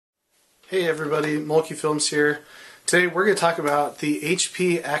Hey everybody, Mulkey Films here. Today we're going to talk about the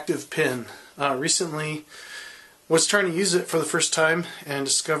HP Active Pin. Recently was trying to use it for the first time and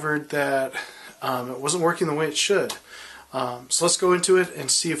discovered that it wasn't working the way it should. So let's go into it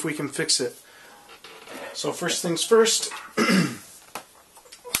and see if we can fix it. So first things first,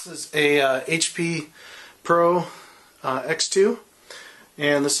 this is a HP Pro X2,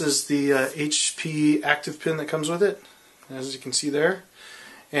 and this is the HP Active Pin that comes with it, as you can see there.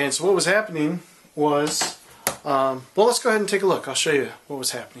 And so what was happening was, well, let's go ahead and take a look. I'll show you what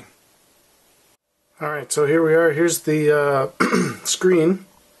was happening. Alright, so here we are. Here's the screen.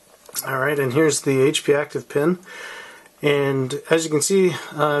 Alright, and here's the HP Active Pin. And as you can see,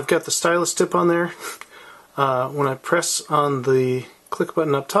 I've got the stylus tip on there. When I press on the click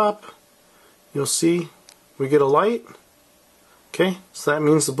button up top, you'll see we get a light. Okay, so that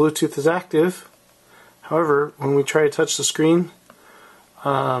means the Bluetooth is active. However, when we try to touch the screen,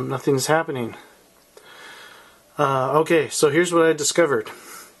 nothing's happening. Okay, so here's what I discovered.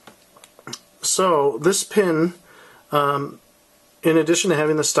 So this pin, in addition to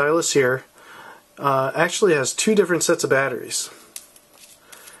having the stylus here, actually has two different sets of batteries.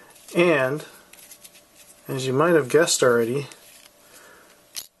 And as you might have guessed already,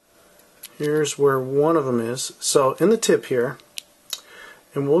 here's where one of them is. So in the tip here,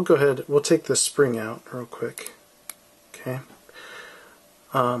 and we'll go ahead, we'll take this spring out real quick. Okay.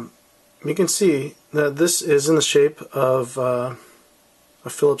 You can see that this is in the shape of a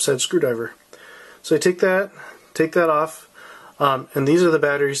Phillips head screwdriver. So you take that off, and these are the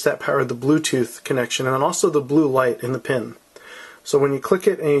batteries that power the Bluetooth connection and also the blue light in the pin. So when you click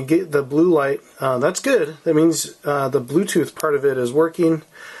it and you get the blue light, that's good. That means the Bluetooth part of it is working,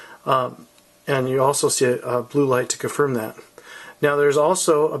 and you also see a blue light to confirm that. Now there's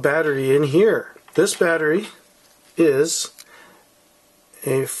also a battery in here. This battery is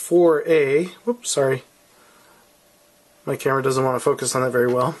a 4A, whoops, sorry, my camera doesn't want to focus on that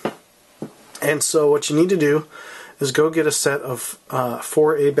very well. And so what you need to do is go get a set of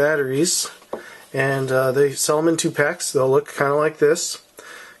 4A batteries, and they sell them in 2-packs. They'll look kind of like this.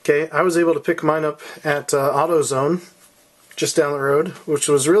 Okay, I was able to pick mine up at AutoZone just down the road, which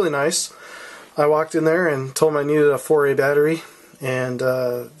was really nice. I walked in there and told them I needed a 4A battery, and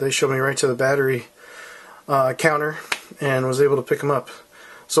they showed me right to the battery counter and was able to pick them up.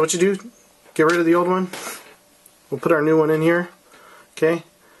 So what you do, get rid of the old one. We'll put our new one in here, okay?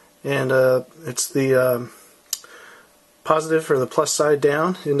 And it's the positive or the plus side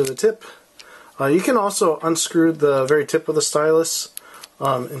down into the tip. You can also unscrew the very tip of the stylus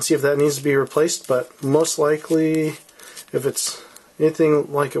and see if that needs to be replaced, but most likely, if it's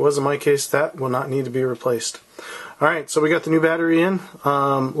anything like it was in my case, that will not need to be replaced. Alright, so we got the new battery in.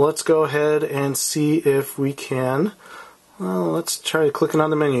 Let's go ahead and see if we can. Well, let's try clicking on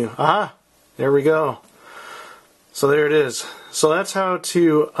the menu. Aha! There we go. So there it is. So that's how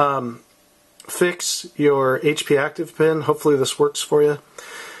to fix your HP Active Pin. Hopefully this works for you.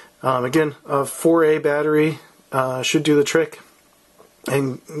 Again, a 4A battery should do the trick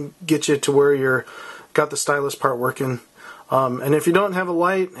and get you to where you're got the stylus part working. And if you don't have a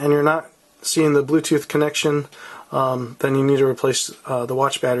light and you're not seeing the Bluetooth connection, then you need to replace the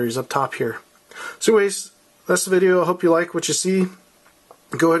watch batteries up top here. So anyways, that's the video. I hope you like what you see.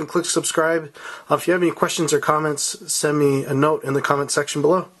 Go ahead and click subscribe. If you have any questions or comments, send me a note in the comment section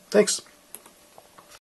below. Thanks.